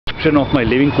description of my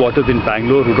living quarters in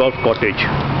Bangalore, Rudolph Cottage.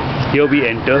 Here we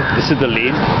enter. This is the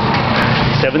lane,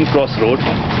 7th Cross Road.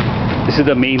 This is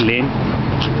the main lane.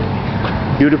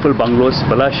 Beautiful bungalows,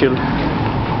 palatial.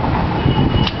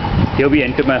 Here we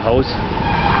enter my house.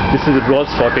 This is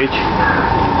Rudolph's Cottage.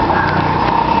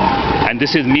 And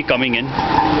this is me coming in.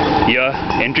 Here,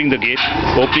 entering the gate,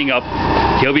 opening up.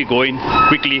 Here we go in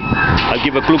quickly. I'll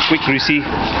give a quick receipt.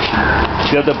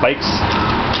 Here are the bikes.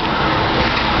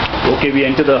 Okay, we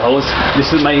enter the house.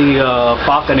 This is my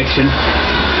park connection.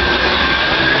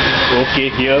 Okay,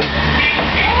 here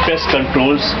pest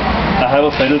controls. I have a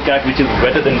feral cat which is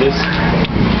better than this.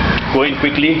 Go in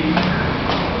quickly.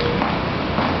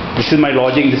 This is my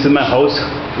lodging. This is my house.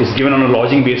 It's given on a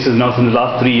lodging basis now since the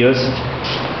last 3 years.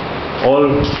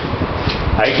 All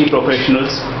IT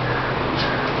professionals,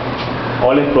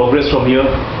 all in progress from here,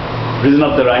 risen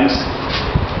up the ranks.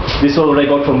 This was what I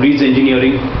got from Lease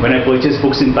engineering when I purchased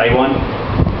books in Taiwan.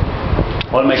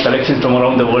 All my collections from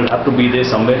around the world have to be there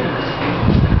somewhere.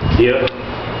 Here,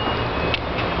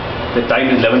 the time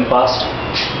is 11 past.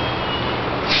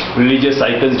 Religious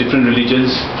icons, different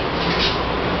religions.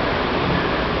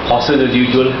 Horses as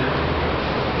usual.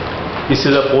 This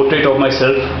is a portrait of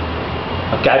myself,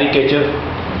 a caricature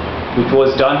which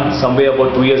was done somewhere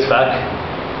about 2 years back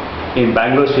in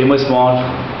Bangalore's famous mall,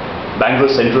 Bangalore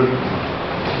Central.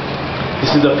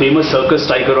 This is the famous circus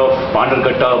tiger of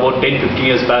Pandarghatta about 10-15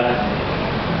 years back.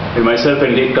 And myself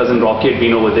and late cousin Rocky had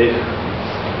been over there.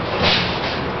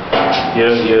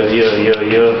 Here,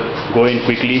 go in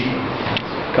quickly.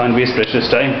 Can't waste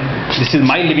precious time. This is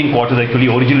my living quarters actually.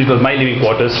 Originally it was my living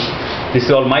quarters. This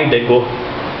is all my deco.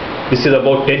 This is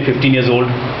about 10-15 years old.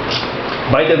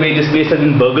 By the way, this place has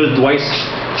been burgled twice.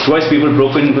 Twice people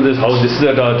broken into this house. This is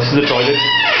the toilet.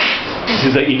 This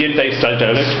is the Indian type style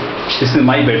toilet. This is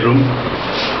my bedroom.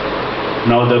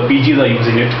 Now the PGs are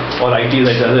using it. All ITs,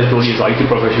 as I told you, is IT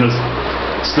professionals.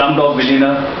 Slumdog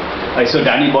Millionaire. I saw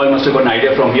Danny Boyle must have got an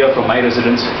idea from here, from my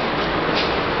residence.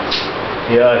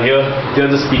 Yeah, here are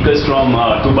the speakers from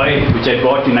Dubai, which I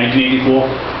got in 1984.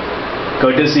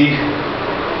 Courtesy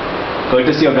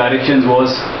of directions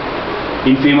was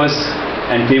infamous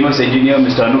and famous engineer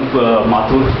Mr.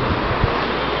 Mathur.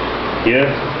 Here,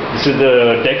 this is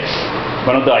the tech,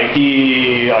 one of the IT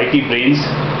brains,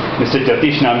 Mr.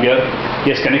 Jatish Nambiar. He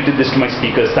has connected this to my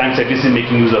speakers. Thanks, at least he's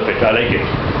making use of it. I like it.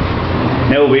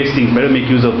 Never waste things, better make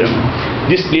use of them.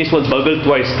 This place was burgled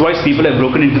twice. Twice people have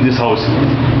broken into this house.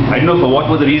 I don't know for what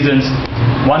were the reasons.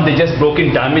 One, they just broke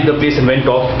in, damaged the place and went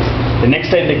off. The next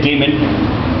time they came in,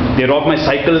 they robbed my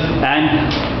cycle and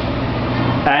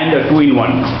a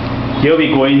 2-in-1. Here we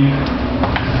go in.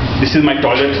 This is my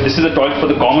toilet. This is the toilet for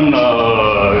the common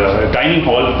dining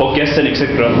hall for guests and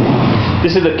etc.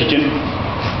 This is the kitchen.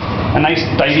 A nice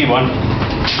tidy one.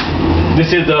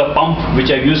 This is the pump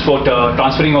which I've used for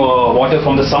transferring water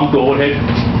from the sump to overhead.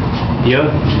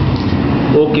 Here.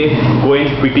 Okay, go in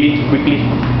quickly.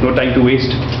 No time to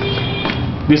waste.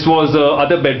 This was the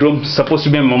other bedroom, supposed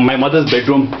to be my mother's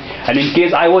bedroom. And in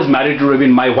case I was married to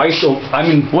Ravin, my wife's,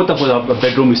 both of us have a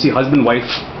bedroom. You see, husband, wife.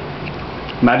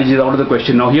 Marriage is out of the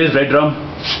question. Now here's red rum.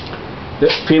 The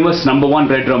famous #1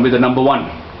 red rum with the #1.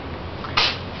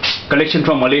 Collection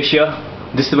from Malaysia.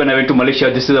 This is when I went to Malaysia.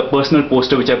 This is a personal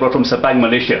poster which I brought from Sepang,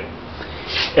 Malaysia.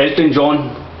 Elton John,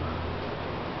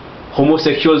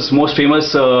 homosexuals' most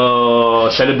famous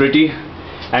celebrity,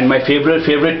 and my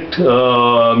favorite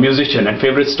musician and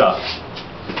favorite star.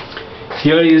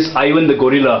 Here is Ivan the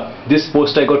Gorilla. This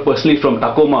poster I got personally from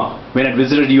Tacoma when I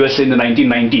visited USA in the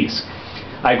 1990s.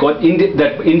 I got in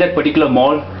that particular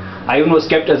mall. Ivan was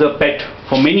kept as a pet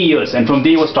for many years, and from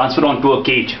there he was transferred onto a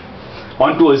cage,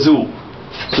 onto a zoo.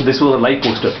 So this was a live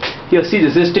poster. Here, see,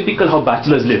 this is typical how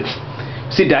bachelors live.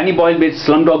 See, Danny Boyle made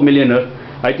Slumdog Millionaire.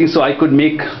 I think so I could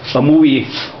make a movie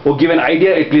or give an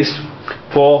idea at least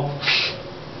for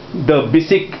the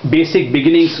basic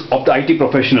beginnings of the IT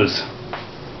professionals.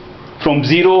 From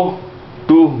 0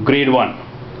 to grade 1.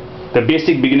 The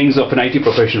basic beginnings of an IT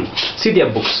professional. See their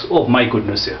books. Oh my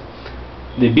goodness, yeah.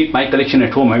 They beat my collection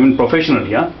at home. I mean professionally,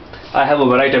 yeah. I have a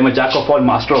variety. I'm a jack of all,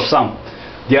 master of some.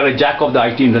 They are a jack of the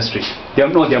IT industry. They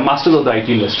are masters of the IT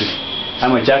industry.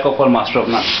 I'm a jack of all, master of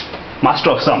none.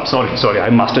 Master of some. Sorry. I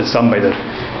mastered some by the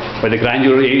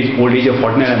old age of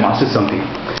 49. I mastered something.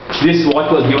 This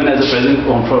watch was given as a present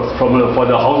for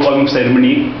the housewarming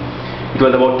ceremony. It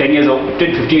was about 15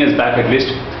 years back at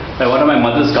least. By one of my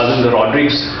mother's cousins, the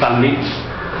Rodriguez family.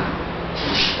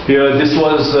 Here, this is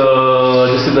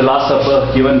the Last Supper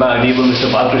given by our neighbor,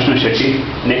 Mr. Balakrishna Shetty,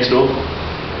 next door.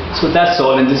 So that's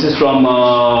all, and this is from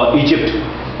Egypt,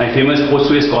 my famous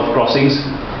post-Suez crossings.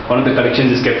 One of the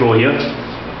collections is kept over here.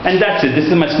 And that's it. This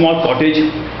is my small cottage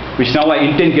which now I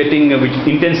intend getting, which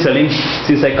intend selling,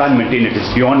 since I can't maintain it.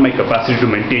 It's beyond my capacity to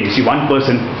maintain. You see, one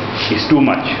person is too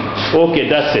much. Okay,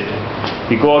 that's it.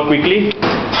 We go out quickly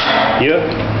here,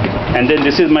 and then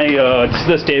this is my this is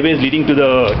the stairways leading to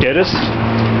the terrace.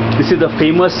 This is the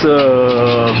famous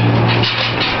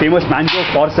mangrove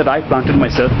forest that I planted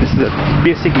myself. This is a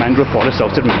basic mangrove forest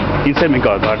inside my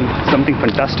garden. Something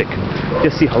fantastic.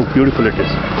 Just see how beautiful it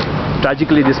is.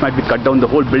 Tragically, this might be cut down. The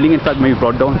whole building, in fact, may be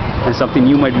brought down, and something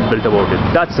new might be built about it.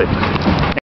 That's it.